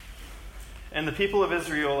And the people of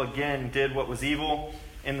Israel again did what was evil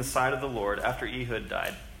in the sight of the Lord after Ehud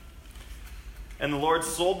died. And the Lord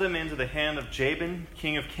sold them into the hand of Jabin,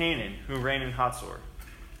 king of Canaan, who reigned in Hatzor.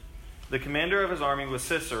 The commander of his army was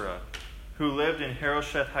Sisera, who lived in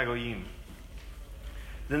Harosheth Hagoyim.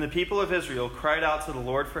 Then the people of Israel cried out to the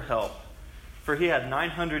Lord for help, for he had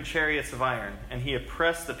 900 chariots of iron, and he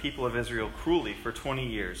oppressed the people of Israel cruelly for 20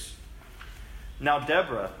 years. Now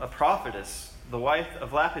Deborah, a prophetess, the wife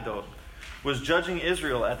of Lapidot, was judging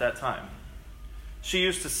Israel at that time. She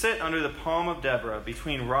used to sit under the palm of Deborah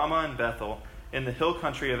between Ramah and Bethel in the hill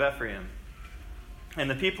country of Ephraim. And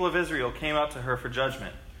the people of Israel came up to her for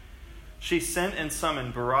judgment. She sent and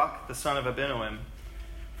summoned Barak, the son of Abinoam,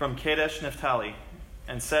 from Kadesh Naphtali,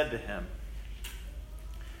 and said to him,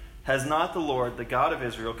 "Has not the Lord, the God of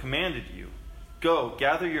Israel, commanded you, go,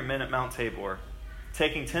 gather your men at Mount Tabor,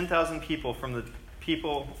 taking 10,000 from the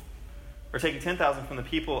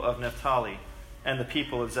people of Naphtali and the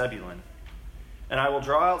people of Zebulun? And I will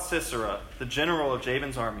draw out Sisera, the general of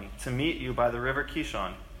Jabin's army, to meet you by the river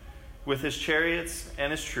Kishon, with his chariots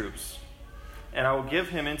and his troops, and I will give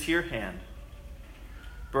him into your hand."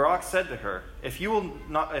 Barak said to her, If you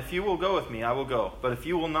will go with me, I will go. But if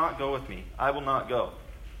you will not go with me, I will not go."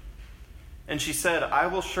 And she said, "I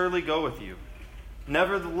will surely go with you.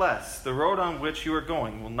 Nevertheless, the road on which you are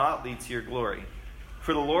going will not lead to your glory,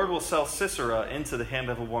 for the Lord will sell Sisera into the hand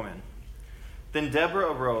of a woman." Then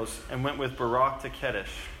Deborah arose and went with Barak to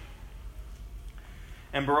Kadesh.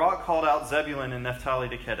 And Barak called out Zebulun and Naphtali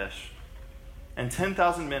to Kadesh. And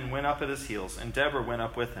 10,000 men went up at his heels, and Deborah went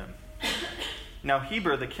up with him. Now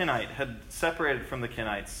Heber the Kenite had separated from the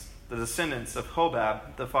Kenites, the descendants of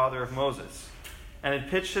Hobab, the father of Moses, and had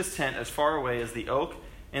pitched his tent as far away as the oak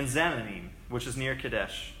in Zananim, which is near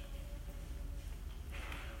Kadesh.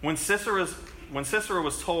 When Sisera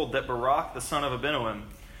was told that Barak, the son of Abinoam,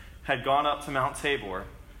 had gone up to Mount Tabor,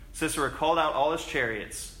 Sisera called out all his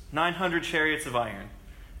chariots, 900 chariots of iron,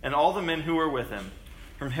 and all the men who were with him,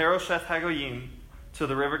 from Harosheth Hagoyim to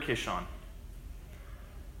the river Kishon.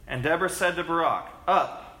 And Deborah said to Barak,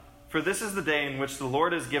 "Up, for this is the day in which the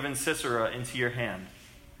Lord has given Sisera into your hand.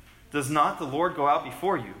 Does not the Lord go out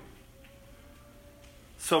before you?"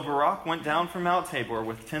 So Barak went down from Mount Tabor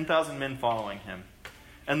with 10,000 men following him.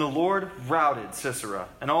 And the Lord routed Sisera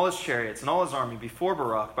and all his chariots and all his army before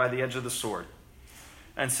Barak by the edge of the sword.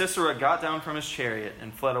 And Sisera got down from his chariot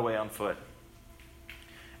and fled away on foot.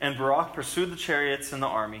 And Barak pursued the chariots and the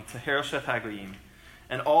army to Harosheth Hagoyim,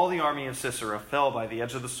 and all the army of Sisera fell by the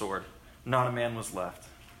edge of the sword. Not a man was left.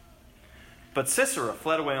 But Sisera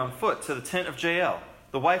fled away on foot to the tent of Jael,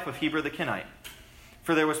 the wife of Heber the Kenite.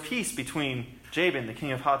 For there was peace between Jabin the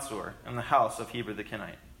king of Hatzor and the house of Heber the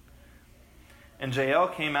Kenite. And Jael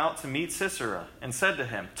came out to meet Sisera and said to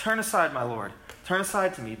him, "Turn aside, my lord. Turn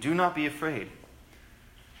aside to me. Do not be afraid."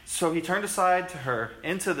 So he turned aside to her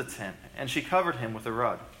into the tent, and she covered him with a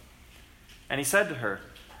rug. And he said to her,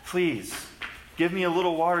 "Please, give me a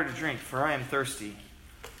little water to drink, for I am thirsty."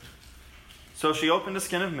 So she opened a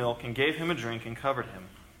skin of milk and gave him a drink and covered him.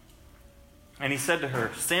 And he said to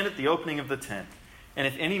her, "Stand at the opening of the tent, and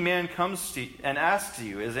if any man comes to you and asks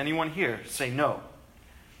you, 'Is anyone here?' say no."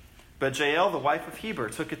 But Jael, the wife of Heber,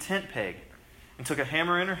 took a tent peg and took a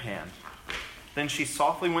hammer in her hand. Then she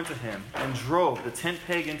softly went to him and drove the tent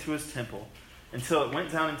peg into his temple until it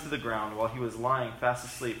went down into the ground while he was lying fast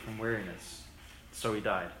asleep from weariness. So he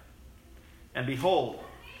died. And behold,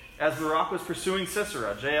 as Barak was pursuing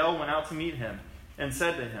Sisera, Jael went out to meet him and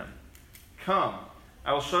said to him, "Come,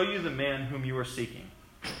 I will show you the man whom you are seeking."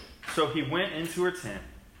 So he went into her tent,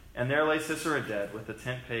 and there lay Sisera dead with the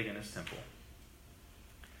tent peg in his temple.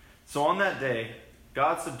 So on that day,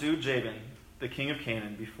 God subdued Jabin, the king of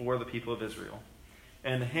Canaan, before the people of Israel.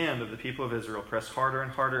 And the hand of the people of Israel pressed harder and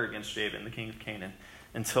harder against Jabin, the king of Canaan,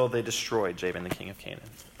 until they destroyed Jabin, the king of Canaan.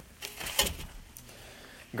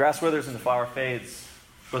 Grass withers and the flower fades,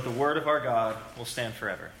 but the word of our God will stand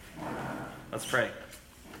forever. Let's pray.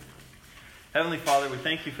 Heavenly Father, we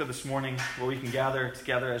thank you for this morning where we can gather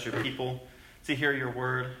together as your people to hear your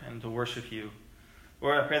word and to worship you.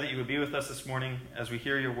 Lord, I pray that you would be with us this morning as we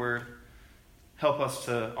hear your word. Help us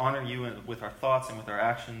to honor you with our thoughts and with our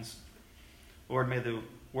actions. Lord, may the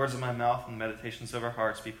words of my mouth and the meditations of our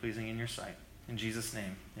hearts be pleasing in your sight. In Jesus'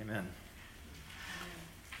 name, amen.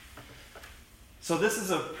 So this is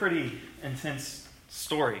a pretty intense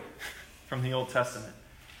story from the Old Testament.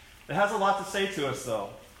 It has a lot to say to us, though.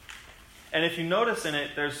 And if you notice in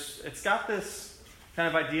it, it's got this kind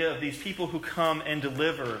of idea of these people who come and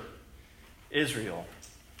deliver Israel.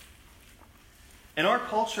 In our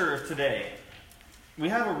culture of today, we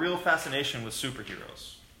have a real fascination with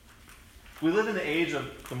superheroes. we live in the age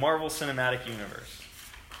of the Marvel Cinematic Universe.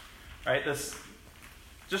 Right? This,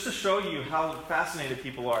 just to show you how fascinated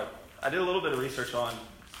people are, I did a little bit of research on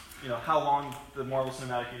how long the Marvel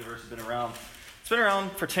Cinematic Universe has been around. It's been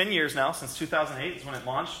around for 10 years now, since 2008 is when it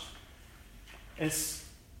launched. And it's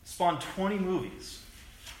spawned 20 movies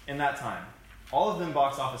in that time. All of them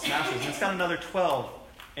box office smashes, and it's got another 12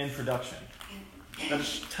 in production. That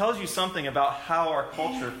just tells you something about how our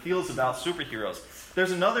culture feels about superheroes.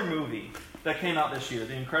 There's another movie that came out this year,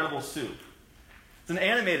 The Incredibles 2. It's an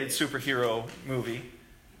animated superhero movie,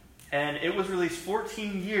 and it was released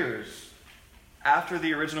 14 years after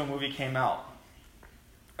the original movie came out.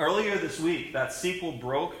 Earlier this week, that sequel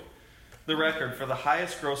broke the record for the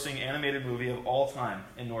highest grossing animated movie of all time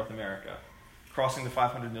in North America, crossing the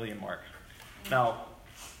 500 million mark. Now,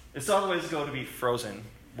 it still has a ways to go to beat Frozen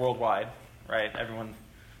worldwide, right? Everyone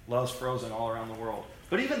loves Frozen all around the world.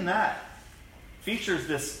 But even that features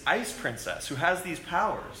this ice princess who has these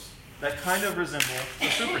powers that kind of resemble a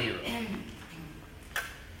superhero.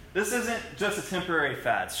 This isn't just a temporary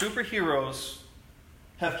fad. Superheroes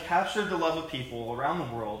have captured the love of people around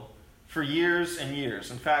the world for years and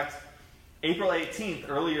years. In fact, April 18th,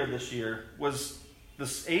 earlier this year, was the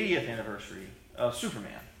 80th anniversary of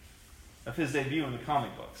Superman, of his debut in the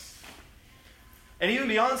comic books. And even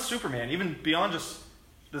beyond Superman, even beyond just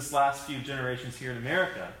this last few generations here in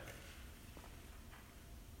America,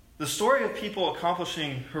 the story of people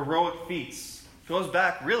accomplishing heroic feats goes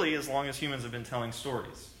back really as long as humans have been telling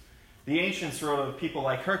stories. The ancients wrote of people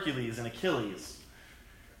like Hercules and Achilles,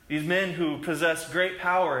 these men who possessed great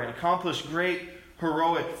power and accomplished great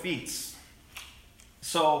heroic feats.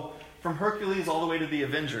 So, from Hercules all the way to the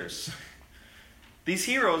Avengers, these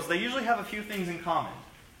heroes, they usually have a few things in common.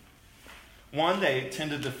 One, they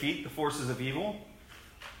tend to defeat the forces of evil.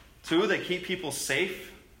 Two, they keep people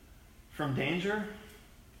safe from danger.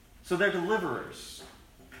 So they're deliverers.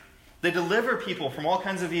 They deliver people from all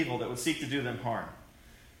kinds of evil that would seek to do them harm.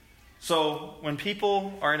 So when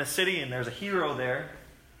people are in a city and there's a hero there,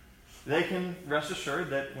 they can rest assured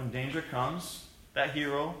that when danger comes, that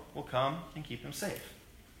hero will come and keep them safe.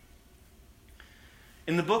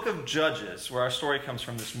 In the book of Judges, where our story comes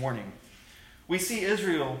from this morning, we see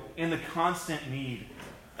Israel in the constant need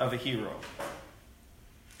of a hero.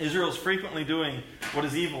 Israel is frequently doing what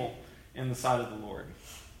is evil in the sight of the Lord.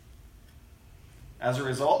 As a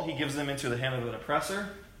result, he gives them into the hand of an oppressor.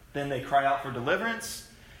 Then they cry out for deliverance.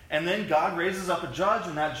 And then God raises up a judge,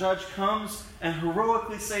 and that judge comes and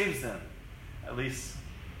heroically saves them. At least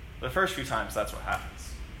the first few times, that's what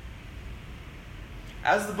happens.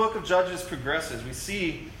 As the book of Judges progresses, we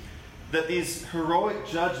see that these heroic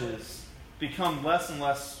judges become less and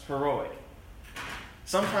less heroic.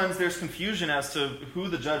 Sometimes there's confusion as to who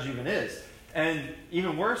the judge even is. And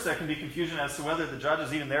even worse, there can be confusion as to whether the judge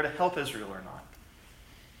is even there to help Israel or not.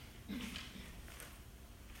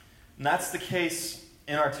 And that's the case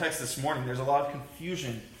in our text this morning. There's a lot of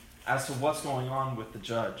confusion as to what's going on with the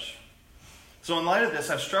judge. So in light of this,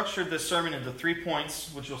 I've structured this sermon into 3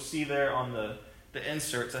 points, which you'll see there on the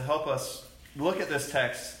insert, to help us look at this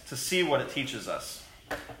text to see what it teaches us.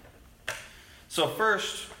 So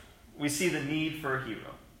first, we see the need for a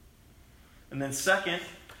hero. And then second,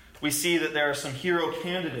 we see that there are some hero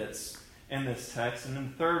candidates in this text. And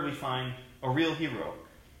then third, we find a real hero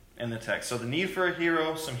in the text. So the need for a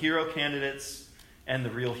hero, some hero candidates, and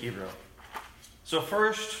the real hero. So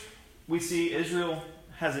first, we see Israel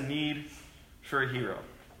has a need for a hero.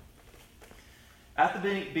 At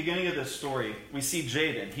the beginning of this story, we see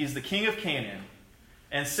Jabin. He's the king of Canaan.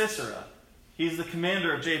 And Sisera. He's the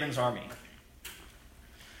commander of Jabin's army.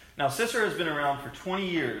 Now, Sisera has been around for 20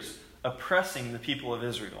 years, oppressing the people of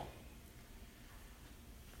Israel.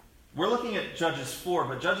 We're looking at Judges 4,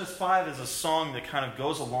 but Judges 5 is a song that kind of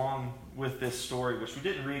goes along with this story, which we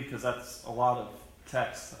didn't read because that's a lot of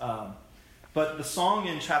text. But the song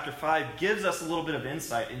in chapter 5 gives us a little bit of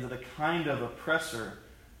insight into the kind of oppressor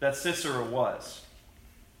that Sisera was.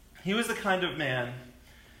 He was the kind of man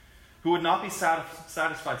who would not be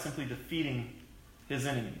satisfied simply defeating his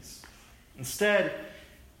enemies. Instead,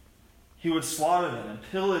 he would slaughter them and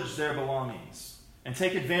pillage their belongings and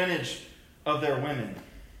take advantage of their women.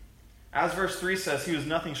 As verse 3 says, he was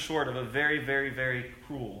nothing short of a very, very, very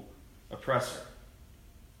cruel oppressor.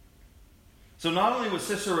 So not only was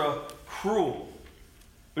Sisera cruel,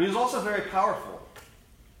 but he was also very powerful.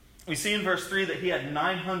 We see in verse 3 that he had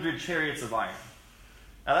 900 chariots of iron.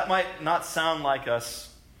 Now that might not sound like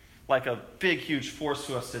a big, huge force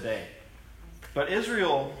to us today. But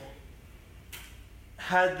Israel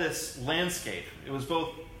had this landscape. It was both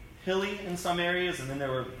hilly in some areas, and then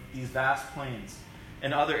there were these vast plains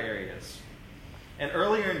in other areas. And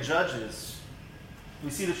earlier in Judges, we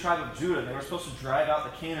see the tribe of Judah. They were supposed to drive out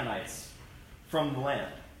the Canaanites from the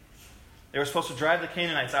land. They were supposed to drive the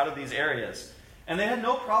Canaanites out of these areas. And they had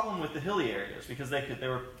no problem with the hilly areas because they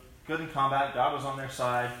were good in combat. God was on their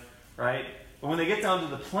side, right? But when they get down to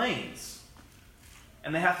the plains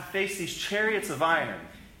and they have to face these chariots of iron,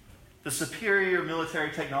 the superior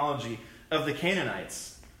military technology of the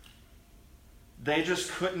Canaanites, they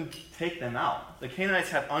just couldn't take them out. The Canaanites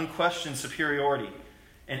had unquestioned superiority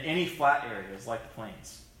in any flat areas like the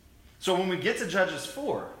plains. So when we get to Judges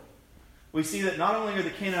 4, we see that not only are the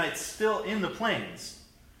Canaanites still in the plains,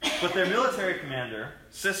 but their military commander,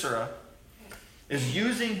 Sisera, is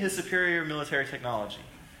using his superior military technology.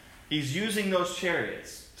 He's using those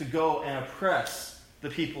chariots to go and oppress the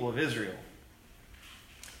people of Israel.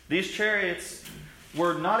 These chariots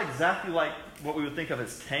were not exactly like what we would think of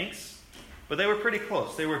as tanks, but they were pretty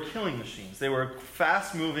close. They were killing machines. They were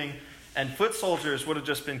fast-moving, and foot soldiers would have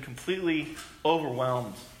just been completely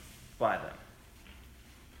overwhelmed by them.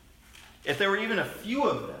 If there were even a few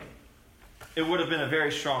of them, it would have been a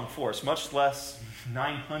very strong force, much less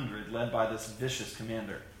 900 led by this vicious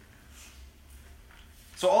commander.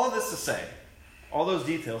 So all of this to say, all those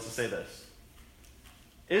details to say this.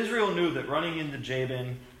 Israel knew that running into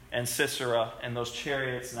Jabin and Sisera and those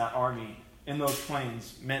chariots and that army in those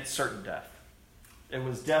plains meant certain death. It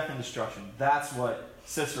was death and destruction. That's what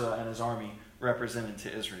Sisera and his army represented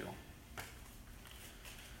to Israel.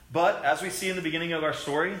 But, as we see in the beginning of our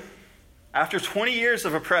story, after 20 years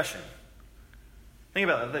of oppression, think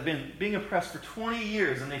about that, they've been being oppressed for 20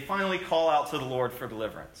 years and they finally call out to the Lord for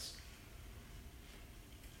deliverance.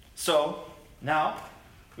 So, now,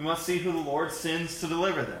 we must see who the Lord sends to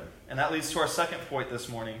deliver them. And that leads to our second point this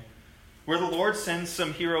morning, where the Lord sends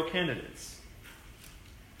some hero candidates.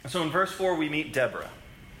 So in verse 4, we meet Deborah.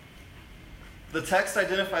 The text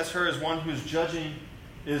identifies her as one who's judging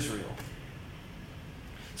Israel.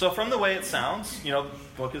 So from the way it sounds, the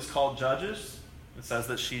book is called Judges. It says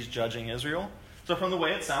that she's judging Israel. So from the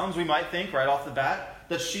way it sounds, we might think right off the bat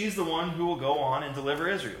that she's the one who will go on and deliver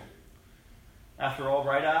Israel. After all,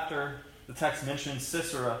 right after the text mentions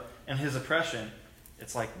Sisera and his oppression,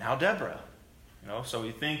 it's like, now Deborah. So we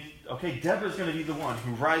think, okay, Deborah's going to be the one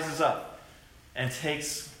who rises up and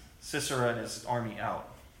takes Sisera and his army out.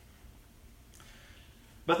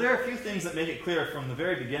 But there are a few things that make it clear from the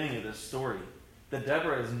very beginning of this story that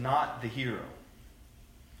Deborah is not the hero.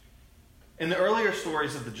 In the earlier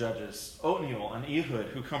stories of the Judges, Othniel and Ehud,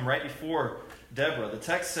 who come right before Deborah, the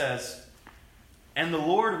text says, "And the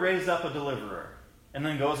Lord raised up a deliverer," and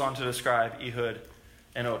then goes on to describe Ehud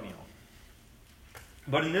and Othniel.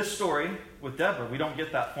 But in this story with Deborah, we don't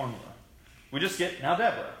get that formula. We just get, now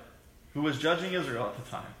Deborah, who was judging Israel at the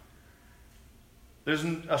time. There's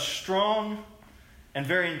a strong and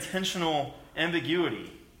very intentional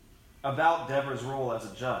ambiguity about Deborah's role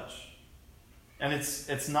as a judge. And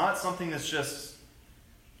it's not something that's just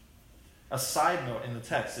a side note in the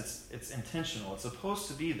text. It's intentional. It's supposed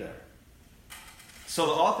to be there. So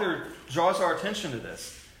the author draws our attention to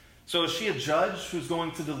this. So is she a judge who's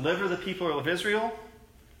going to deliver the people of Israel?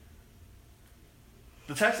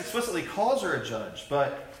 The text explicitly calls her a judge,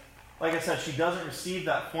 but like I said, she doesn't receive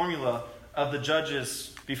that formula of the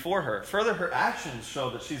judges before her. Further, her actions show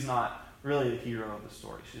that she's not really the hero of the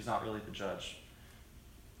story. She's not really the judge.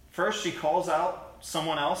 First, she calls out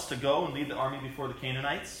someone else to go and lead the army before the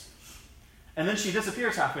Canaanites. And then she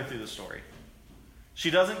disappears halfway through the story. She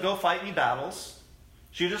doesn't go fight any battles.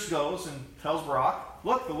 She just goes and tells Barak,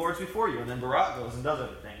 "Look, the Lord's before you." And then Barak goes and does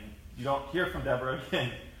everything. You don't hear from Deborah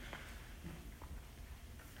again.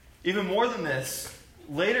 Even more than this,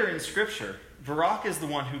 later in Scripture, Barak is the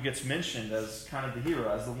one who gets mentioned as kind of the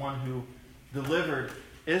hero, as the one who delivered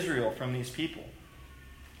Israel from these people.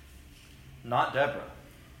 Not Deborah.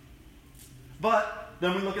 But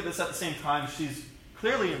then we look at this at the same time. She's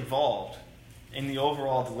clearly involved in the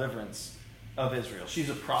overall deliverance of Israel. She's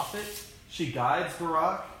a prophet. She guides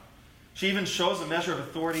Barak. She even shows a measure of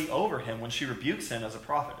authority over him when she rebukes him as a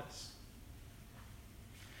prophetess.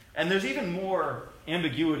 And there's even more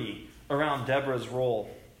ambiguity around Deborah's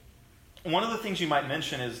role. One of the things you might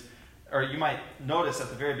mention is, or you might notice at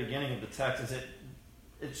the very beginning of the text, is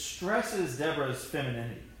it stresses Deborah's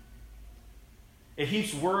femininity. It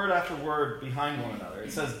heaps word after word behind one another.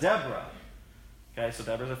 It says Deborah. Okay, so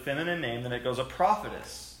Deborah's a feminine name. Then it goes a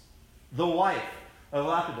prophetess, the wife of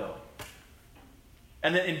Lapidoth.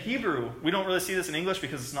 And then in Hebrew, we don't really see this in English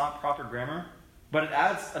because it's not proper grammar, but it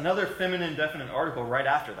adds another feminine definite article right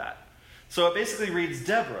after that. So it basically reads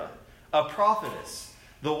Deborah, a prophetess,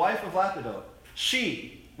 the wife of Lapidoth.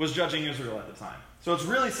 She was judging Israel at the time. So it's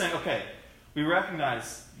really saying, okay, we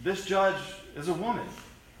recognize this judge is a woman.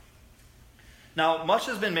 Now, much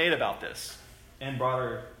has been made about this in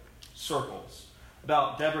broader circles,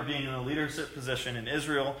 about Deborah being in a leadership position in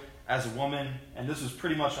Israel as a woman, and this was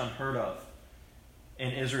pretty much unheard of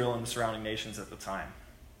in Israel and the surrounding nations at the time.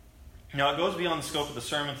 Now, it goes beyond the scope of the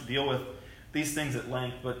sermon to deal with these things at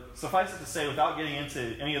length, but suffice it to say, without getting into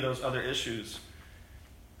any of those other issues,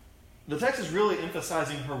 the text is really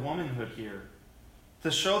emphasizing her womanhood here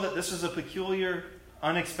to show that this is a peculiar,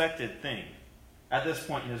 unexpected thing at this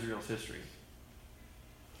point in Israel's history.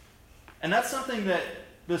 And that's something that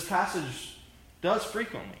this passage does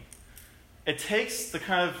frequently. It takes the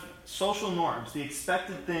kind of social norms, the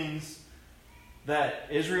expected things that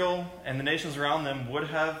Israel and the nations around them would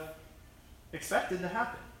have expected to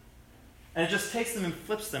happen. And it just takes them and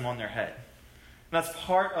flips them on their head. And that's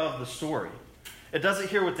part of the story. It does it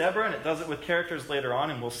here with Deborah, and it does it with characters later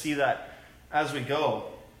on, and we'll see that as we go.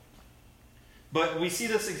 But we see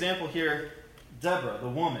this example here, Deborah, the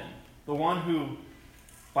woman, the one who,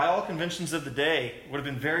 by all conventions of the day, would have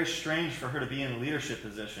been very strange for her to be in a leadership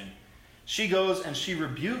position. She goes and she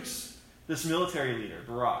rebukes this military leader,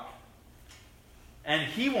 Barak. And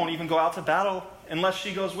he won't even go out to battle unless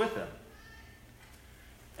she goes with him.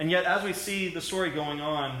 And yet, as we see the story going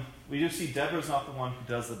on, we do see Deborah's not the one who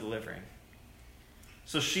does the delivering.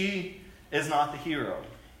 So she is not the hero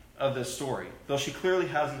of this story, though she clearly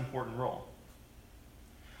has an important role.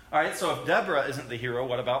 All right, so if Deborah isn't the hero,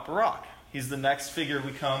 what about Barak? He's the next figure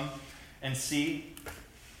we come and see.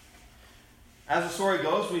 As the story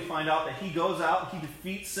goes, we find out that he goes out, he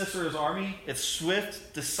defeats Sisera's army. It's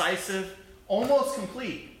swift, decisive, almost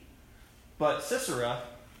complete. But Sisera,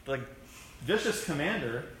 the vicious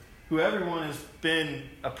commander, who everyone has been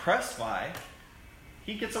oppressed by,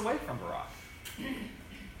 he gets away from Barak.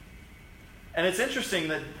 And it's interesting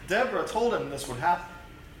that Deborah told him this would happen.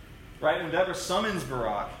 Right? When Deborah summons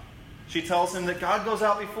Barak, she tells him that God goes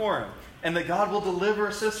out before him and that God will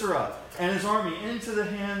deliver Sisera and his army into the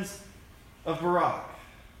hands of Barak.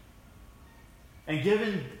 And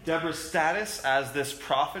given Deborah's status as this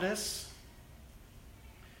prophetess,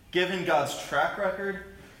 given God's track record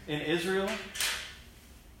in Israel,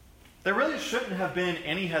 there really shouldn't have been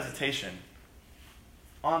any hesitation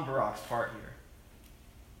on Barak's part here.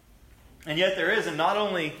 And yet there is, and not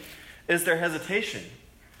only is there hesitation,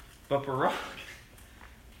 but Barak,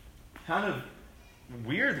 kind of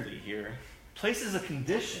weirdly here, places a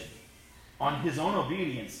condition on his own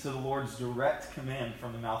obedience to the Lord's direct command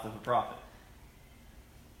from the mouth of a prophet.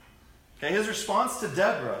 Okay, his response to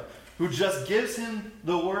Deborah, who just gives him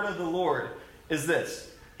the word of the Lord, is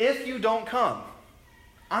this: if you don't come,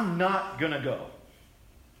 I'm not going to go.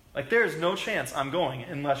 Like, there is no chance I'm going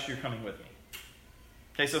unless you're coming with me.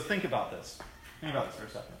 Okay, so think about this. Think about this for a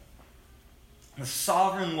second. The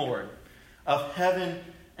sovereign Lord of heaven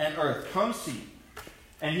and earth comes to you,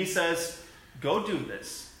 and he says, go do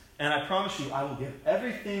this, and I promise you I will give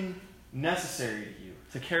everything necessary to you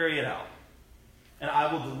to carry it out. And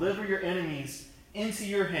I will deliver your enemies into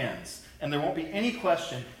your hands, and there won't be any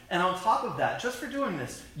question. And on top of that, just for doing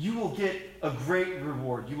this, you will get a great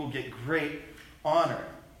reward. You will get great honor.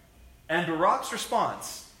 And Barak's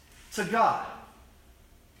response to God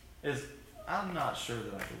is, I'm not sure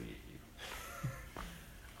that I believe you.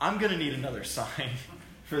 I'm going to need another sign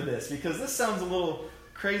for this, because this sounds a little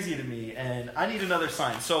crazy to me, and I need another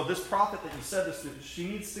sign. So this prophet that you said this to, she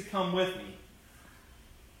needs to come with me.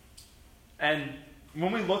 And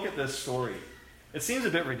when we look at this story, it seems a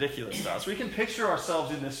bit ridiculous to us. We can picture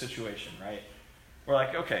ourselves in this situation, right? We're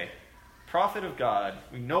like, okay, prophet of God,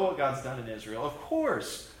 we know what God's done in Israel. Of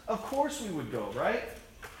course we would go, right?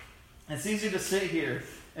 It's easy to sit here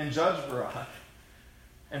and judge Barak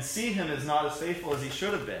and see him as not as faithful as he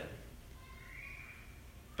should have been.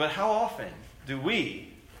 But how often do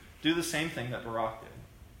we do the same thing that Barak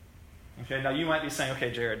did? Okay, now you might be saying,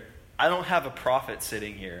 okay, Jared, I don't have a prophet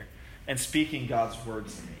sitting here and speaking God's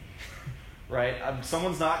words to me. Right?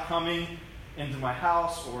 Someone's not coming into my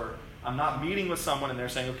house, or I'm not meeting with someone and they're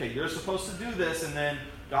saying, okay, you're supposed to do this and then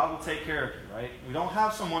God will take care of you, right? We don't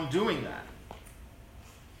have someone doing that.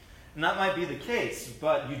 And that might be the case,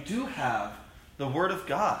 but you do have the Word of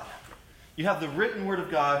God. You have the written Word of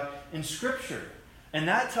God in Scripture, and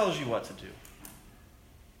that tells you what to do.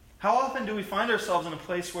 How often do we find ourselves in a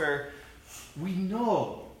place where we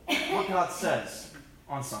know what God says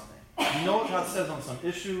on something? We know what God says on some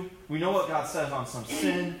issue. We know what God says on some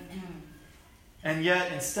sin. And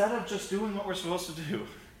yet, instead of just doing what we're supposed to do,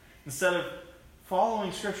 instead of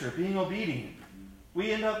following Scripture, being obedient,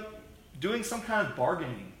 we end up doing some kind of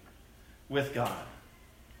bargaining with God.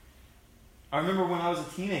 I remember when I was a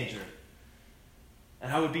teenager,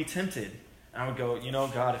 and I would be tempted, and I would go,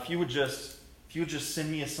 God, if you would just send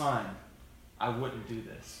me a sign, I wouldn't do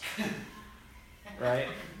this. Right?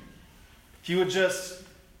 He would just,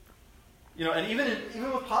 and even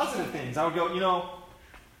with positive things, I would go,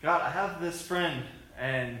 God, I have this friend,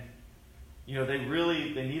 and,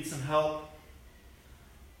 they need some help.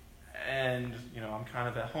 And, I'm kind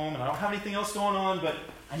of at home, and I don't have anything else going on, but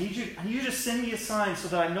I need you to just send me a sign so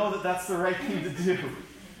that I know that that's the right thing to do.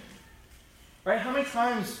 Right? How many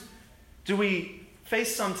times do we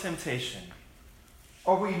face some temptation?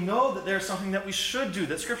 Or we know that there's something that we should do,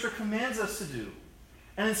 that Scripture commands us to do.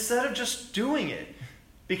 And instead of just doing it,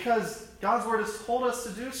 because God's Word has told us to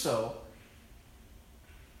do so,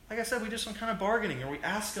 like I said, we do some kind of bargaining, or we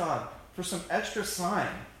ask God for some extra sign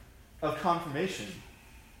of confirmation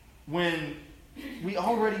when we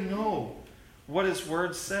already know what His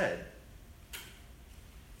Word said.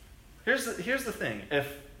 Here's the thing.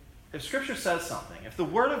 If Scripture says something, if the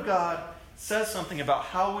Word of God says something about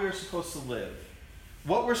how we are supposed to live,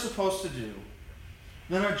 what we're supposed to do,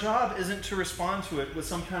 then our job isn't to respond to it with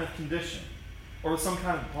some kind of condition or with some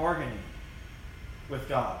kind of bargaining with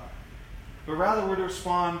God, but rather we're to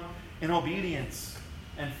respond in obedience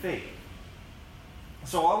and faith.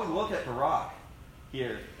 So while we look at Barak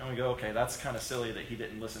here and we go, okay, that's kind of silly that he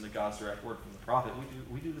didn't listen to God's direct word from the prophet,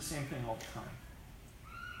 we do the same thing all the time.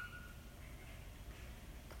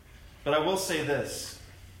 But I will say this.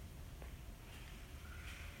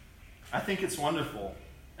 I think it's wonderful,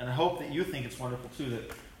 and I hope that you think it's wonderful too,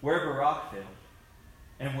 that where Barak failed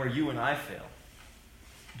and where you and I fail,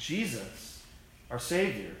 Jesus, our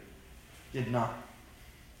Savior, did not.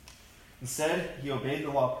 Instead, he obeyed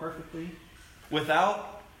the law perfectly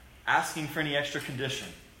without asking for any extra condition.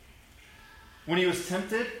 When he was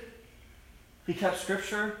tempted, he kept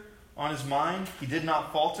Scripture on his mind. He did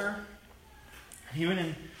not falter. And even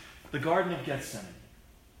in the Garden of Gethsemane,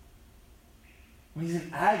 when he's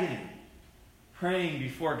in agony, praying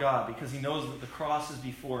before God because he knows that the cross is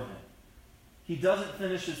before him, he doesn't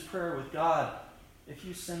finish his prayer with, God, if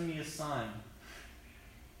you send me a sign,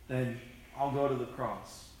 then I'll go to the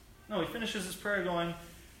cross. No, he finishes his prayer going,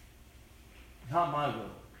 not my will,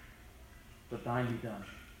 but thine be done.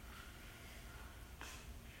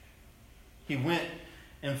 He went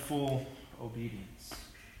in full obedience.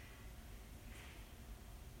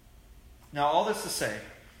 Now, all this to say,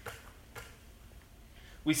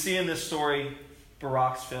 we see in this story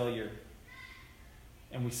Barak's failure,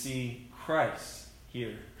 and we see Christ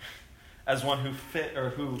here as one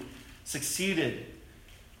who succeeded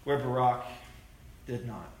where Barak did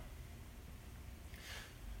not.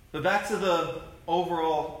 But back to the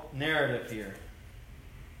overall narrative here.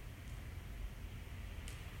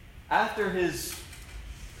 After his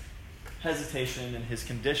hesitation and his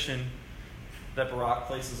condition that Barak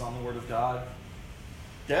places on the Word of God,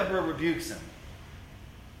 Deborah rebukes him.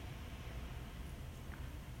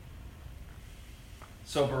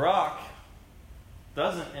 So Barak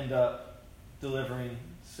doesn't end up delivering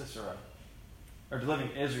Sisera, or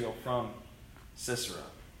delivering Israel from Sisera.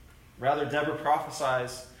 Rather, Deborah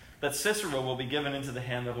prophesies that Sisera will be given into the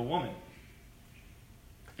hand of a woman.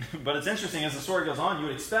 But it's interesting, as the story goes on, you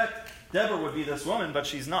would expect Deborah would be this woman, but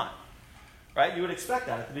she's not. Right? You would expect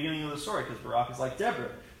that at the beginning of the story, because Barak is like,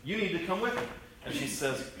 Deborah, you need to come with me. And she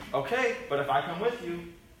says, okay, but if I come with you,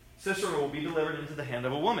 Sisera will be delivered into the hand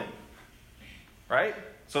of a woman. Right?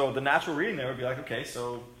 So the natural reading there would be like, okay,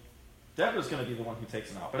 so Deborah's going to be the one who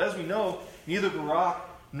takes him out. But as we know, neither Barak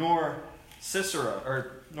nor Sisera,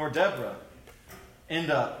 nor Deborah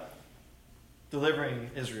end up delivering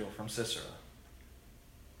Israel from Sisera.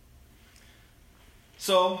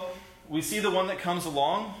 So we see the one that comes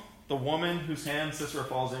along, the woman whose hand Sisera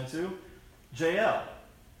falls into, Jael.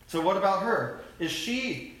 So what about her? Is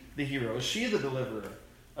she the hero? Is she the deliverer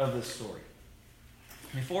of this story?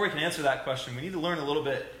 Before we can answer that question, we need to learn a little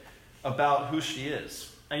bit about who she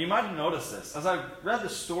is. And you might have noticed this. As I read the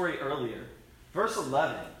story earlier, verse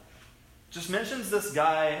 11 just mentions this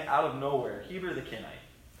guy out of nowhere, Heber the Kenite.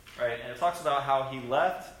 Right? And it talks about how he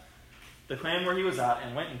left the clan where he was at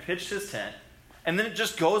and went and pitched his tent. And then it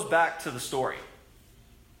just goes back to the story.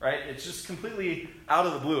 Right? It's just completely out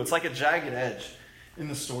of the blue. It's like a jagged edge in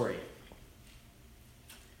the story.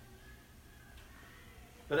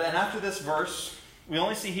 And after this verse, we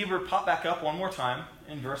only see Heber pop back up one more time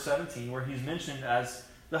in verse 17, where he's mentioned as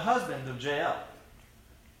the husband of Jael.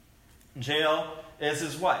 Jael is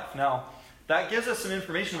his wife. Now, that gives us some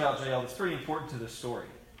information about Jael that's pretty important to this story.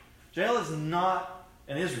 Jael is not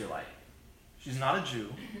an Israelite. She's not a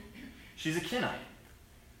Jew. She's a Kenite.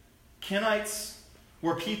 Kenites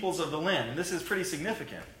were peoples of the land, and this is pretty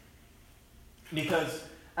significant. Because,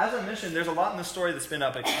 as I mentioned, there's a lot in the story that's been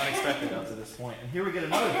unexpected up to this point. And here we get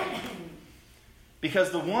another thing.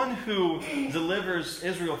 Because the one who delivers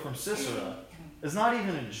Israel from Sisera is not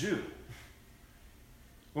even a Jew.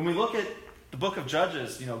 When we look at the book of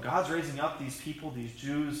Judges, God's raising up these people, these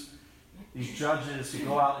Jews, these judges who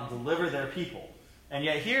go out and deliver their people. And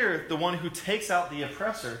yet here, the one who takes out the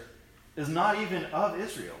oppressor is not even of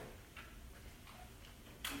Israel.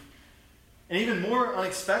 And even more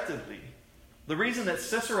unexpectedly, the reason that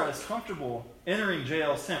Sisera is comfortable entering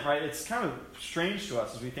Jael's tent, right? It's kind of strange to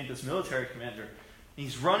us as we think this military commander,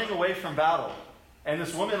 he's running away from battle. And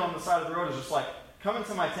this woman on the side of the road is just like, come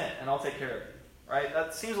into my tent and I'll take care of you. Right?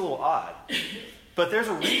 That seems a little odd. But there's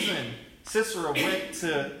a reason Sisera went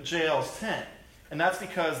to Jael's tent. And that's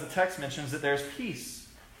because the text mentions that there's peace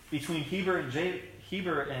between Heber and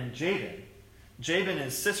Jabin. Jabin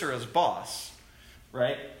is Sisera's boss.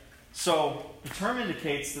 Right? So the term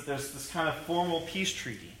indicates that there's this kind of formal peace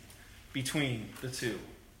treaty between the two.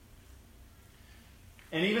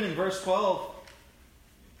 And even in verse 12,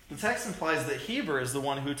 the text implies that Heber is the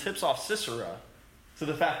one who tips off Sisera to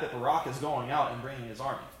the fact that Barak is going out and bringing his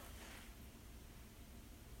army.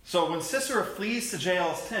 So when Sisera flees to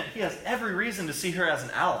Jael's tent, he has every reason to see her as an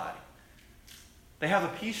ally. They have a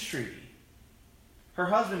peace treaty. Her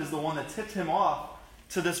husband is the one that tipped him off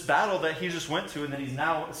to this battle that he just went to and that he's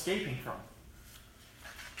now escaping from.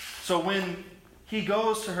 So when he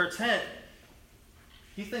goes to her tent,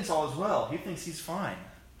 he thinks all is well. He thinks he's fine.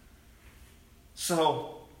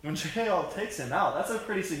 So when Jael takes him out, that's a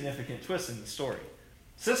pretty significant twist in the story.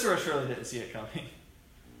 Sisera surely didn't see it coming.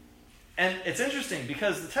 And it's interesting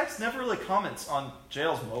because the text never really comments on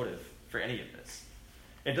Jael's motive for any of this.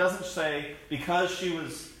 It doesn't say because she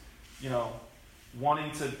was,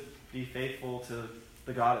 wanting to be faithful to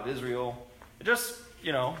the God of Israel. It just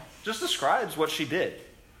describes what she did.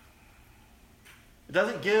 It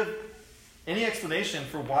doesn't give any explanation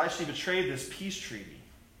for why she betrayed this peace treaty.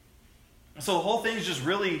 So the whole thing is just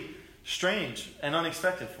really strange and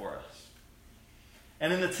unexpected for us.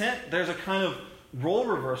 And in the tent, there's a kind of role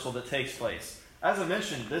reversal that takes place. As I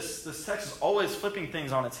mentioned, this text is always flipping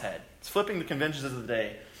things on its head. It's flipping the conventions of the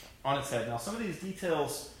day on its head. Now, some of these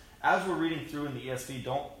details, as we're reading through in the ESV,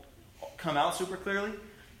 don't come out super clearly,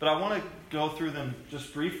 but I want to go through them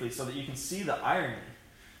just briefly so that you can see the irony.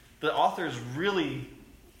 The author is really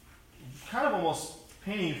kind of almost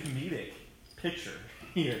painting a comedic picture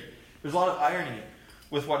here. There's a lot of irony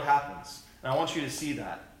with what happens, and I want you to see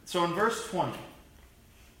that. So in verse 20,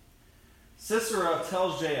 Sisera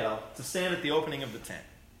tells Jael to stand at the opening of the tent,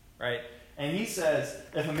 right? And he says,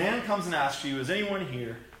 if a man comes and asks you, is anyone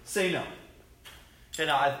here? Say no. Okay,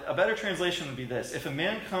 now a better translation would be this. If a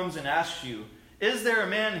man comes and asks you, is there a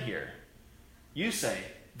man here? You say,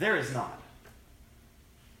 there is not.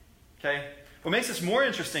 Okay? What makes this more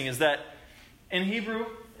interesting is that in Hebrew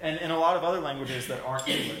and in a lot of other languages that aren't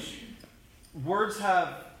English, words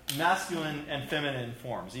have masculine and feminine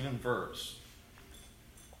forms, even verbs.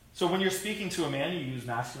 So when you're speaking to a man, you use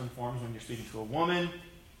masculine forms. When you're speaking to a woman,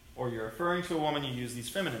 or you're referring to a woman, you use these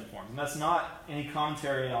feminine forms. And that's not any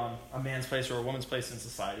commentary on a man's place or a woman's place in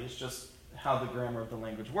society. It's just how the grammar of the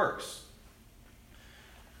language works.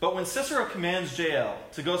 But when Sisera commands Jael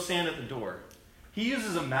to go stand at the door, he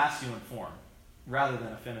uses a masculine form rather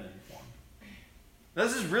than a feminine form.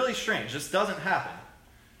 This is really strange. This doesn't happen.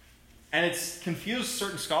 And it's confused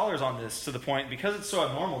certain scholars on this to the point, because it's so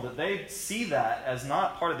abnormal, that they see that as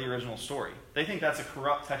not part of the original story. They think that's a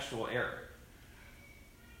corrupt textual error.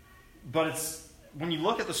 But when you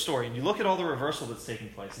look at the story and you look at all the reversal that's taking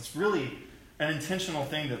place, it's really an intentional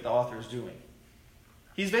thing that the author is doing.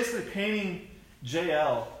 He's basically painting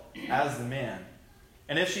Jael as the man.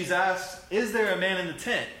 And if she's asked, is there a man in the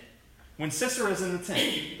tent? When Sisera is in the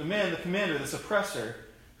tent, the man, the commander, this oppressor,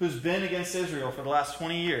 who's been against Israel for the last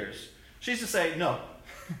 20 years, she's to say, no,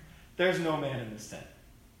 there's no man in this tent.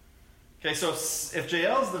 Okay, so if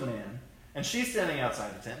Jael's the man, and she's standing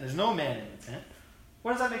outside the tent, and there's no man in the tent,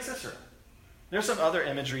 what does that make Sisera? There's some other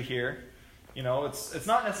imagery here. It's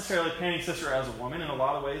not necessarily painting Sisera as a woman. In a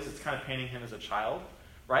lot of ways, it's kind of painting him as a child,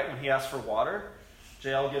 right? When he asks for water,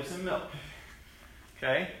 Jael gives him milk.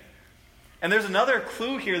 Okay? And there's another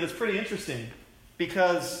clue here that's pretty interesting,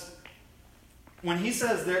 because when he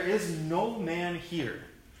says there is no man here,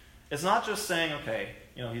 it's not just saying, okay,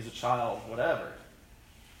 he's a child, whatever.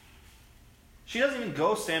 She doesn't even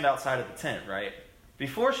go stand outside of the tent, right?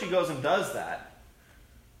 Before she goes and does that,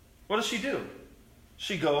 what does she do?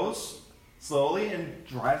 She goes slowly and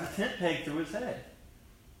drives a tent peg through his head.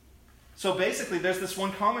 So basically, there's this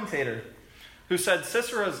one commentator who said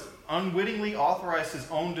Sisera's unwittingly authorized his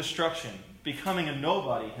own destruction, becoming a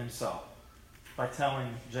nobody himself, by telling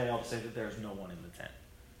Jael to say that there is no one in the tent.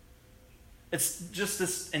 It's just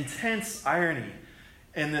this intense irony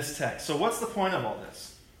in this text. So what's the point of all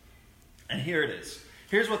this? And here it is.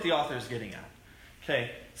 Here's what the author is getting at.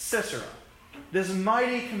 Okay, Sisera, this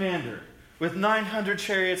mighty commander with 900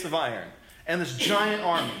 chariots of iron and this giant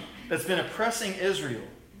army that's been oppressing Israel,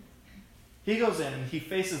 he goes in and he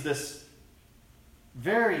faces this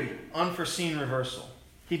very unforeseen reversal.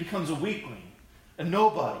 He becomes a weakling, a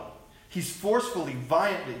nobody. He's forcefully,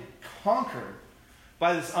 violently conquered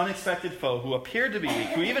by this unexpected foe who appeared to be weak,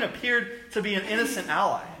 who even appeared to be an innocent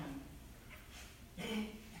ally.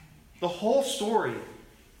 The whole story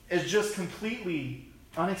is just completely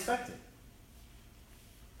unexpected.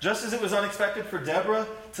 Just as it was unexpected for Deborah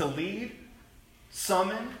to lead,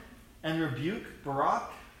 summon, and rebuke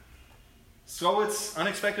Barak, so it's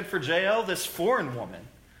unexpected for Jael, this foreign woman,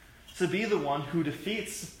 to be the one who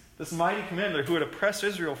defeats this mighty commander who had oppressed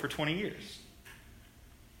Israel for 20 years.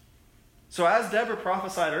 So as Deborah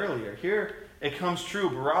prophesied earlier, here it comes true.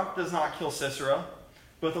 Barak does not kill Sisera,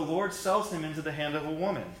 but the Lord sells him into the hand of a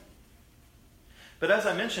woman. But as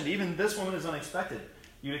I mentioned, even this woman is unexpected.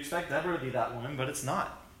 You'd expect Deborah to be that woman, but it's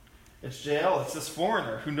not. It's Jael, it's this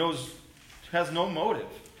foreigner who has no motive.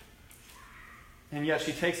 And yet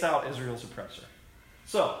she takes out Israel's oppressor.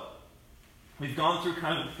 So, we've gone through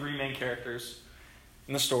kind of the three main characters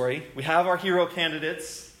in the story. We have our hero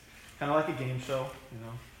candidates, kind of like a game show, you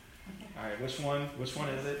know. All right, which one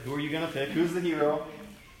is it? Who are you going to pick? Who's the hero?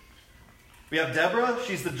 We have Deborah.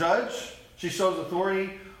 She's the judge. She shows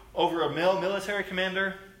authority over a male military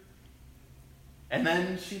commander. And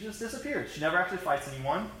then she just disappears. She never actually fights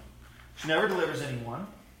anyone. She never delivers anyone.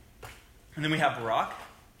 And then we have Barak.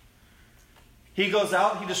 He goes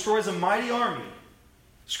out. He destroys a mighty army.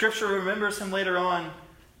 Scripture remembers him later on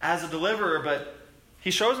as a deliverer, but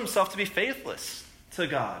he shows himself to be faithless to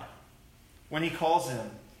God when he calls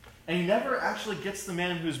him. And he never actually gets the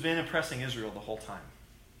man who's been oppressing Israel the whole time.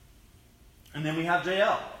 And then we have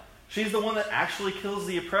Jael. She's the one that actually kills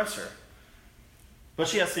the oppressor. But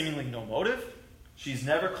she has seemingly no motive. She's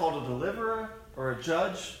never called a deliverer or a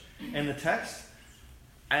judge in the text.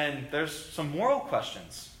 And there's some moral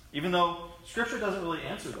questions. Even though Scripture doesn't really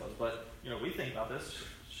answer those. But, we think about this.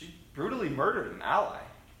 She brutally murdered an ally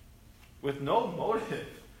with no motive.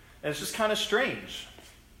 And it's just kind of strange.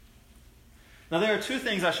 Now, there are two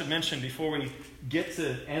things I should mention before we get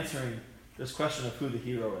to answering this question of who the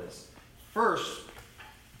hero is. First,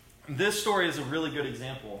 this story is a really good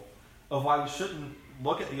example of why we shouldn't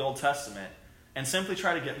look at the Old Testament and simply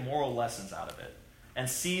try to get moral lessons out of it and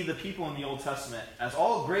see the people in the Old Testament as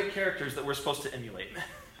all great characters that we're supposed to emulate.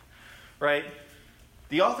 Right?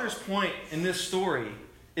 The author's point in this story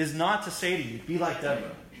is not to say to you, be like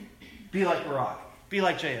Deborah, be like Barak, be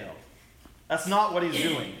like Jael. That's not what he's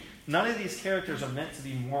doing. None of these characters are meant to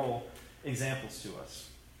be moral examples to us.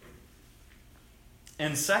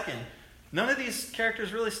 And second, none of these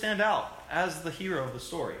characters really stand out as the hero of the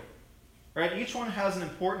story. Right? Each one has an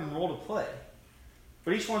important role to play.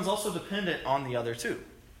 But each one's also dependent on the other two.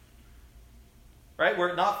 Right? Were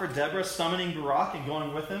it not for Deborah summoning Barak and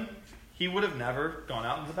going with him, he would have never gone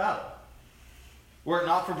out into battle. Were it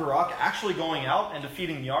not for Barak actually going out and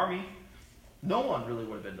defeating the army, no one really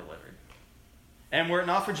would have been delivered. And were it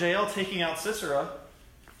not for Jael taking out Sisera,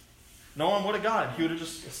 no one would have got him. He would have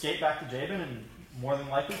just escaped back to Jabin and more than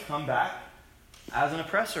likely come back as an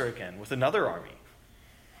oppressor again with another army.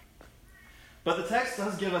 But the text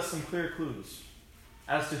does give us some clear clues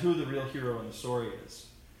as to who the real hero in the story is.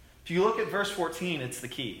 If you look at verse 14, it's the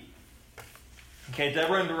key. Okay,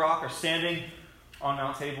 Deborah and Barak are standing on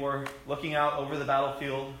Mount Tabor, looking out over the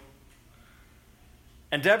battlefield.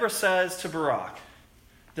 And Deborah says to Barak,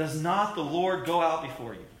 "Does not the Lord go out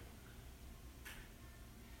before you?"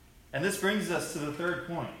 And this brings us to the third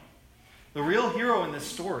point. The real hero in this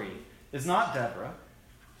story is not Deborah,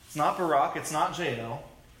 it's not Barak, it's not Jael,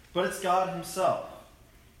 but it's God himself.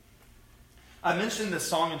 I mentioned this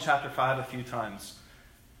song in chapter 5 a few times.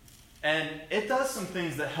 And it does some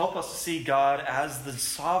things that help us see God as the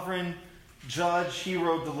sovereign judge,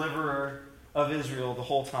 hero, deliverer of Israel the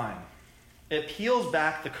whole time. It peels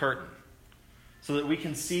back the curtain so that we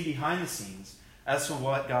can see behind the scenes as to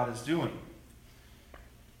what God is doing.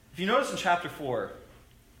 If you notice in chapter 4,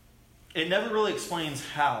 it never really explains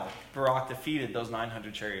how Barak defeated those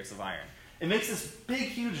 900 chariots of iron. It makes this big,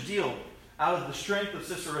 huge deal out of the strength of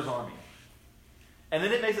Sisera's army. And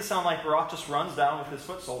then it makes it sound like Barak just runs down with his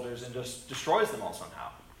foot soldiers and just destroys them all somehow.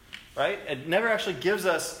 Right? It never actually gives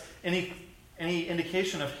us any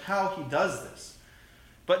indication of how he does this.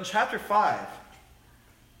 But in chapter 5,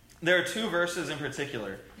 there are two verses in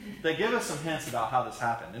particular that give us some hints about how this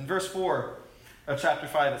happened. In verse 4 of chapter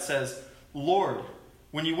 5, it says, "Lord,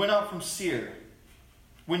 when you went out from Seir,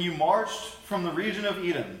 when you marched from the region of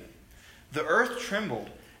Edom, the earth trembled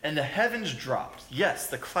and the heavens dropped. Yes,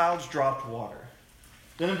 the clouds dropped water.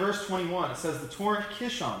 Then in verse 21, it says, the torrent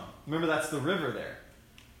Kishon, remember that's the river there.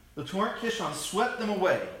 The torrent Kishon swept them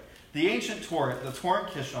away. The ancient torrent, the torrent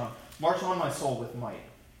Kishon, marched on my soul with might.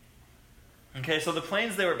 Okay, so the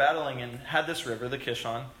plains they were battling in had this river, the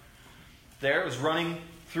Kishon. There, it was running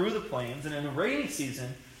through the plains, and in the rainy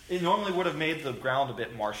season, it normally would have made the ground a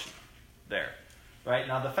bit marshy there. Right?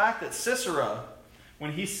 Now, the fact that Sisera,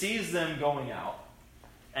 when he sees them going out,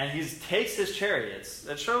 and he takes his chariots,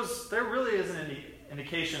 that shows there really is an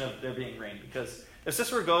indication of there being rain. Because if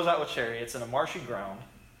Sisera goes out with chariots in a marshy ground,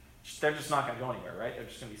 they're just not going to go anywhere, right? They're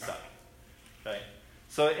just going to be stuck. Okay?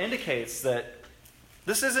 So it indicates that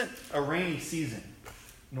this isn't a rainy season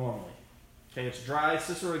normally. Okay, it's dry.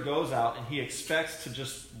 Sisera goes out and he expects to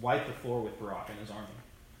just wipe the floor with Barak and his army.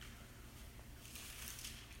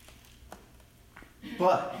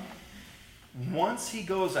 But once he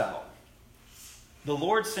goes out, the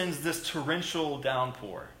Lord sends this torrential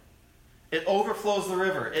downpour. It overflows the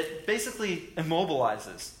river. It basically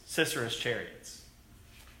immobilizes Sisera's chariots.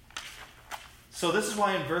 So this is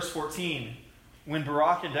why in verse 14, when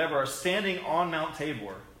Barak and Deborah are standing on Mount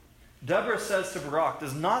Tabor, Deborah says to Barak,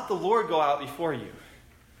 does not the Lord go out before you?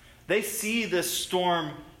 They see this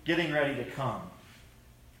storm getting ready to come.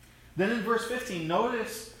 Then in verse 15,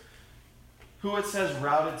 notice who it says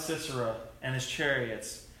routed Sisera and his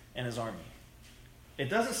chariots and his army. It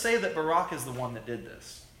doesn't say that Barak is the one that did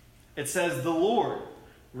this. It says the Lord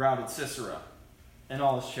routed Sisera and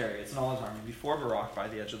all his chariots and all his army before Barak by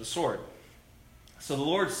the edge of the sword. So the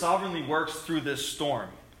Lord sovereignly works through this storm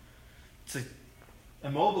to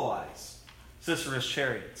immobilize Sisera's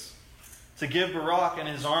chariots, to give Barak and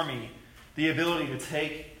his army the ability to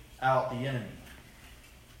take out the enemy.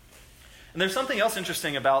 And there's something else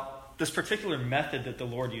interesting about this particular method that the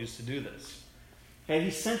Lord used to do this. Okay,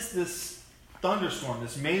 he sent this thunderstorm,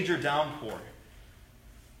 this major downpour.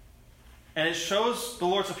 And it shows the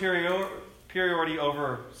Lord's superiority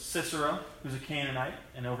over Sisera, who's a Canaanite,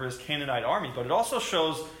 and over his Canaanite army. But it also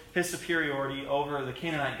shows his superiority over the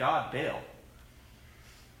Canaanite god Baal.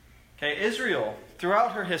 Okay, Israel,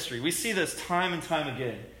 throughout her history, we see this time and time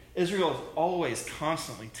again. Israel is always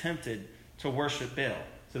constantly tempted to worship Baal,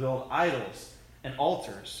 to build idols and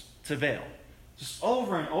altars to Baal. Just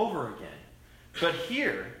over and over again. But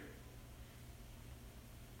here,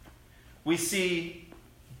 we see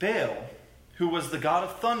Baal, who was the god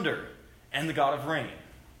of thunder and the god of rain.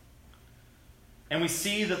 And we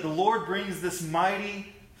see that the Lord brings this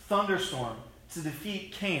mighty thunderstorm to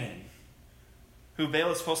defeat Canaan, who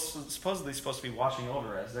Baal is supposedly supposed to be watching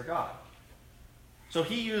over as their god. So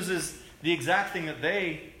he uses the exact thing that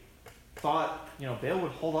they thought, Baal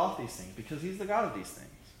would hold off these things because he's the god of these things.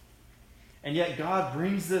 And yet God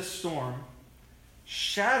brings this storm,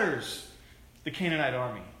 shatters the Canaanite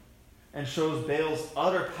army, and shows Baal's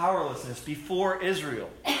utter powerlessness before Israel.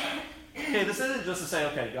 Okay, this isn't just to say,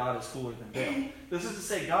 okay, God is cooler than Baal. This is to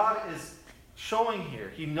say God is showing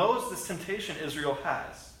here. He knows this temptation Israel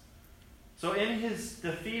has. So in his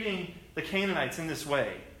defeating the Canaanites in this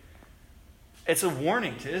way, it's a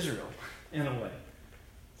warning to Israel, in a way.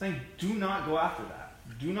 Saying, do not go after that.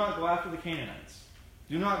 Do not go after the Canaanites.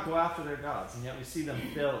 Do not go after their gods. And yet we see them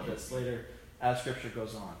fail at this later as Scripture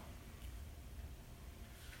goes on.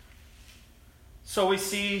 So we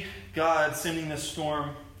see God sending this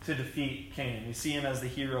storm to defeat Canaan. We see him as the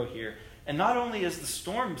hero here. And not only is the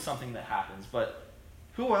storm something that happens, but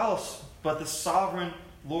who else but the sovereign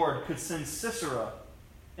Lord could send Sisera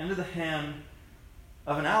into the hand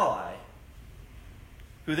of an ally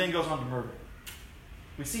who then goes on to murder him?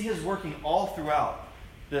 We see his working all throughout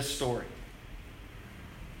this story.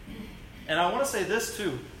 And I want to say this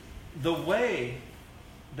too. The way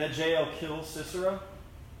that Jael kills Sisera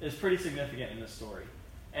is pretty significant in this story.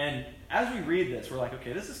 And as we read this, we're like,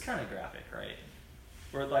 okay, this is kind of graphic, right?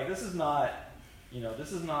 We're like, this is not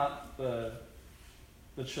the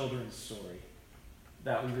children's story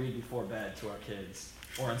that we read before bed to our kids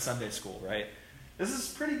or in Sunday school, right? This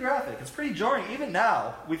is pretty graphic. It's pretty jarring. Even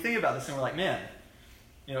now, we think about this and we're like, man,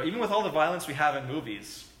 even with all the violence we have in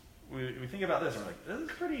movies, we think about this and we're like,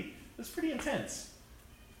 this is pretty intense.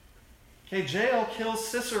 Okay, Jael kills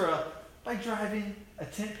Sisera by driving a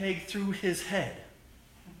tent peg through his head.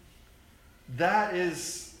 That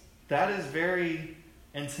is very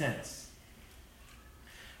intense.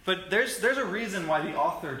 But there's a reason why the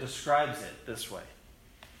author describes it this way.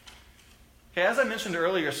 Okay, as I mentioned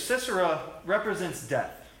earlier, Sisera represents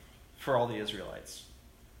death for all the Israelites.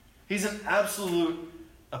 He's an absolute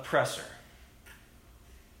oppressor.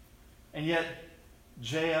 And yet,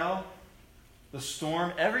 Jael the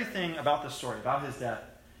storm, everything about the story, about his death,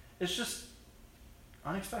 is just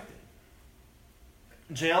unexpected.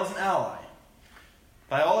 Jael's an ally.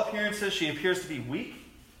 By all appearances, she appears to be weak.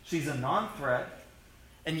 She's a non-threat.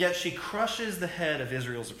 And yet she crushes the head of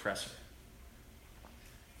Israel's oppressor.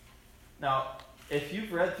 Now, if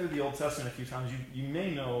you've read through the Old Testament a few times, you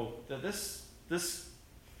may know that this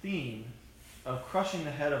theme of crushing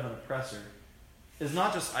the head of an oppressor is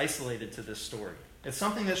not just isolated to this story. It's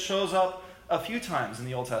something that shows up a few times in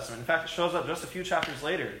the Old Testament. In fact, it shows up just a few chapters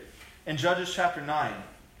later. In Judges chapter 9,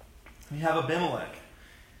 we have Abimelech.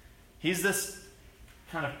 He's this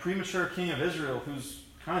kind of premature king of Israel who's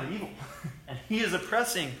kind of evil. And he is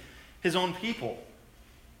oppressing his own people.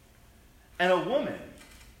 And a woman,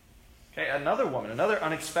 another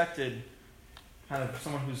unexpected kind of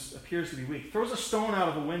someone who appears to be weak, throws a stone out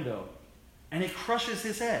of a window and it crushes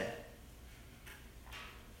his head.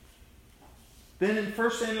 Then in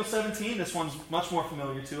 1 Samuel 17, this one's much more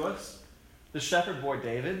familiar to us. The shepherd boy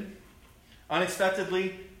David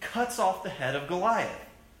unexpectedly cuts off the head of Goliath,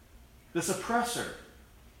 this oppressor,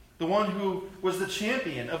 the one who was the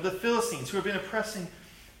champion of the Philistines who had been oppressing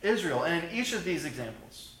Israel. And in each of these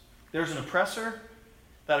examples, there's an oppressor.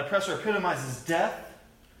 That oppressor epitomizes death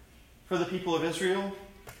for the people of Israel.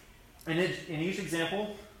 And in each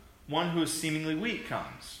example, one who is seemingly weak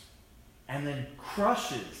comes and then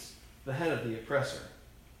crushes the head of the oppressor.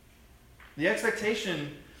 The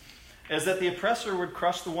expectation is that the oppressor would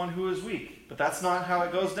crush the one who is weak, but that's not how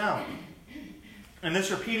it goes down. And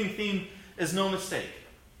this repeating theme is no mistake.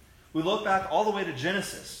 We look back all the way to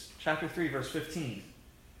Genesis chapter 3, verse 15.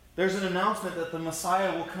 There's an announcement that the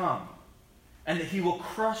Messiah will come and that he will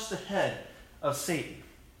crush the head of Satan.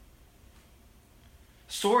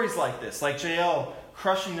 Stories like this, like Jael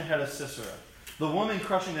crushing the head of Sisera, the woman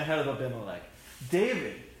crushing the head of Abimelech,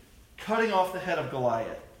 David cutting off the head of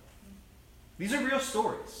Goliath. These are real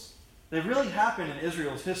stories. They really happen in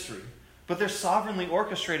Israel's history, but they're sovereignly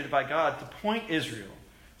orchestrated by God to point Israel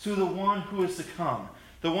to the one who is to come,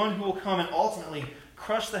 the one who will come and ultimately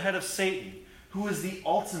crush the head of Satan, who is the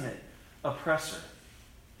ultimate oppressor,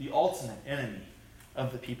 the ultimate enemy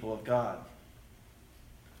of the people of God.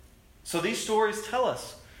 So these stories tell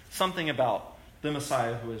us something about the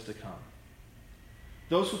Messiah who is to come.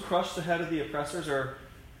 Those who crush the head of the oppressors are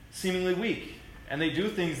seemingly weak, and they do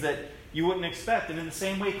things that you wouldn't expect. And in the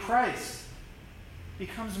same way, Christ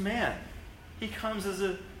becomes man. He comes as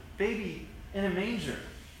a baby in a manger.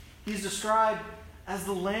 He's described as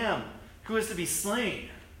the lamb who is to be slain.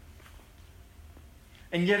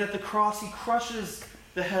 And yet at the cross, he crushes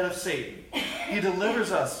the head of Satan. He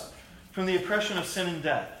delivers us from the oppression of sin and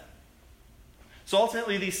death. So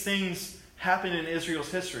ultimately, these things happen in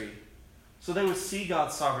Israel's history so they would see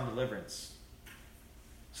God's sovereign deliverance.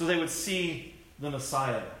 So they would see the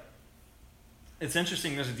Messiah. It's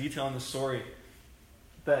interesting, there's a detail in the story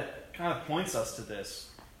that kind of points us to this.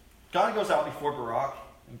 God goes out before Barak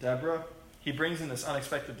and Deborah. He brings in this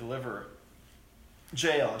unexpected deliverer,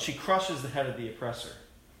 Jael. She crushes the head of the oppressor.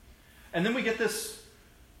 And then we get this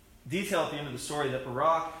detail at the end of the story that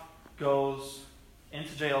Barak goes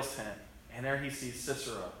into Jael's tent, and there he sees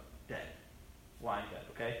Sisera dead, lying dead,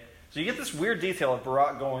 okay? So you get this weird detail of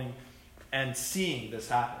Barak going and seeing this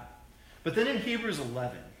happen. But then in Hebrews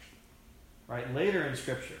 11, right, later in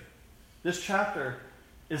Scripture, this chapter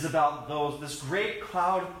is about this great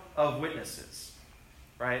cloud of witnesses.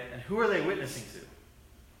 Right? And who are they witnessing to?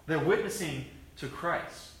 They're witnessing to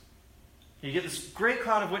Christ. You get this great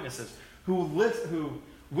cloud of witnesses who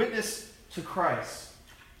witness to Christ.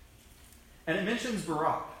 And it mentions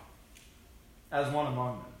Barak as one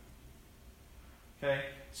among them. Okay?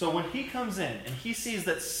 So when he comes in and he sees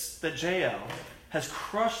that Jael has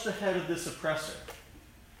crushed the head of this oppressor,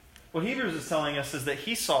 what Hebrews is telling us is that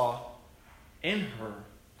he saw in her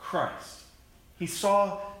Christ. He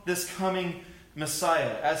saw this coming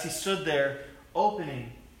Messiah as he stood there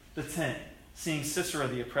opening the tent, seeing Sisera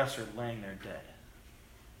the oppressor laying there dead.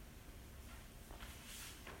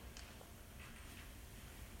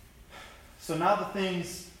 So now the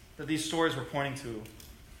things that these stories were pointing to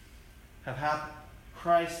have happened.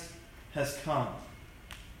 Christ has come.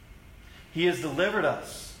 He has delivered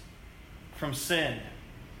us from sin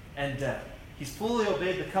and death. He's fully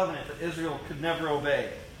obeyed the covenant that Israel could never obey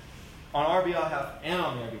on our behalf and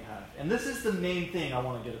on their behalf. And this is the main thing I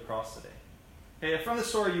want to get across today. Okay, if from the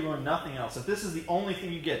story you learn nothing else, if this is the only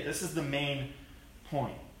thing you get, this is the main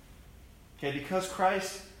point. Okay, because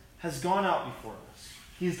Christ has gone out before us.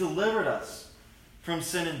 He's delivered us from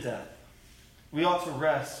sin and death. We ought to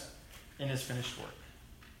rest in his finished work.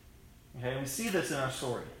 Okay, we see this in our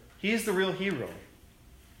story. He is the real hero.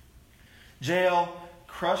 Jael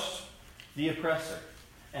crushed the oppressor.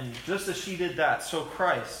 And just as she did that, so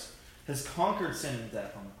Christ has conquered sin and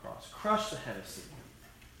death on the cross, crushed the head of Satan.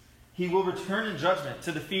 He will return in judgment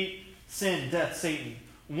to defeat sin, death, Satan,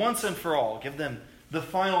 once and for all. Give them the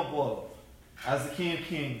final blow as the King of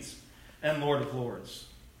Kings and Lord of Lords.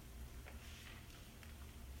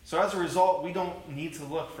 So as a result, we don't need to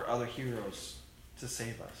look for other heroes to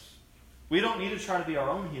save us. We don't need to try to be our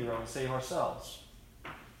own hero and save ourselves.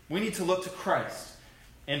 We need to look to Christ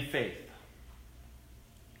in faith.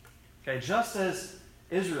 Okay, just as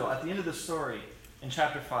Israel, at the end of the story, in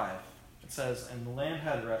chapter 5, it says, and the land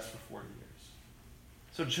had rest for 40 years.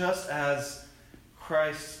 So just as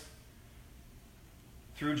Christ,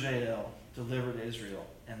 through Jael, delivered Israel,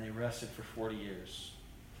 and they rested for 40 years,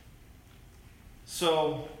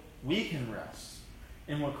 so we can rest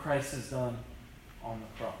in what Christ has done on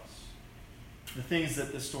the cross. The things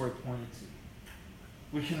that this story pointed to.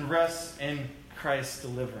 We can rest in Christ's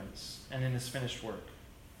deliverance and in his finished work.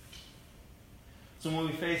 So when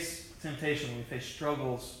we face temptation, when we face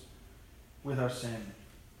struggles with our sin,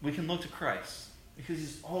 we can look to Christ because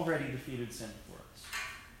he's already defeated sin for us.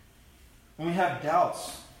 When we have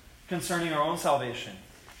doubts concerning our own salvation,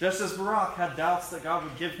 just as Barak had doubts that God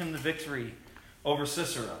would give him the victory over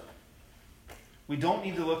Sisera, we don't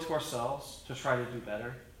need to look to ourselves to try to do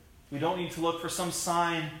better. We don't need to look for some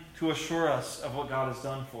sign to assure us of what God has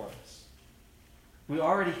done for us. We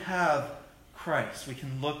already have Christ. We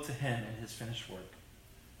can look to him and his finished work.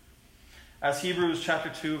 As Hebrews chapter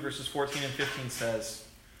 2, verses 14 and 15 says,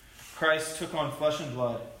 Christ took on flesh and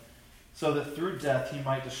blood so that through death he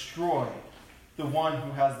might destroy the one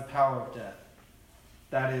who has the power of death,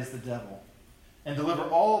 that is, the devil, and deliver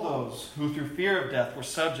all those who through fear of death were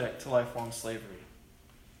subject to lifelong slavery.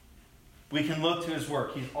 We can look to his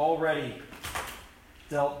work. He's already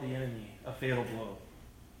dealt the enemy a fatal blow.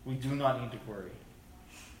 We do not need to worry.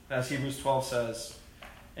 As Hebrews 12 says,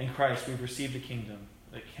 in Christ we've received a kingdom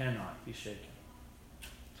that cannot be shaken.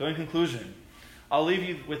 So in conclusion, I'll leave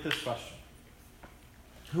you with this question.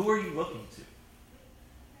 Who are you looking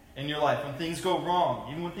to in your life when things go wrong,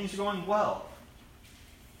 even when things are going well?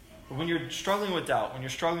 But when you're struggling with doubt, when you're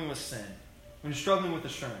struggling with sin, when you're struggling with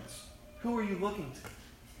assurance, who are you looking to?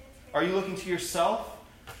 Are you looking to yourself,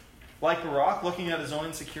 like Barak, looking at his own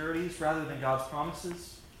insecurities rather than God's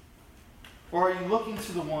promises? Or are you looking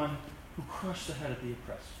to the one who crushed the head of the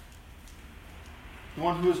oppressor? The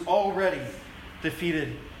one who has already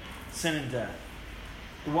defeated sin and death.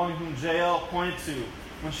 The one whom Jael pointed to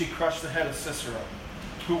when she crushed the head of Sisera.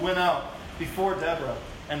 Who went out before Deborah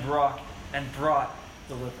and Barak and brought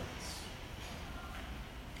deliverance.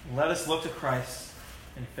 Let us look to Christ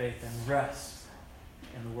in faith and rest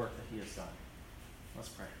in the work that he has done. Let's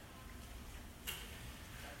pray.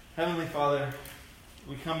 Heavenly Father,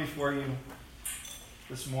 we come before you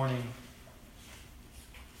this morning,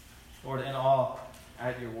 Lord, in awe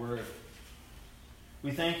at your word.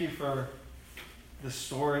 We thank you for the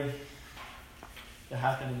story that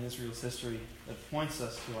happened in Israel's history that points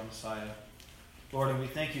us to our Messiah. Lord, and we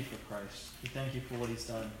thank you for Christ. We thank you for what he's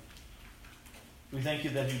done. We thank you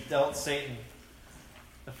that he dealt Satan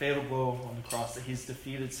a fatal blow on the cross, that he's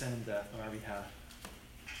defeated sin and death on our behalf.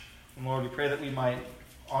 And Lord, we pray that we might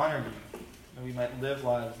honor you, that we might live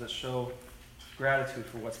lives that show gratitude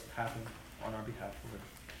for what's happened on our behalf, Lord.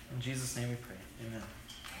 In Jesus' name we pray. Amen.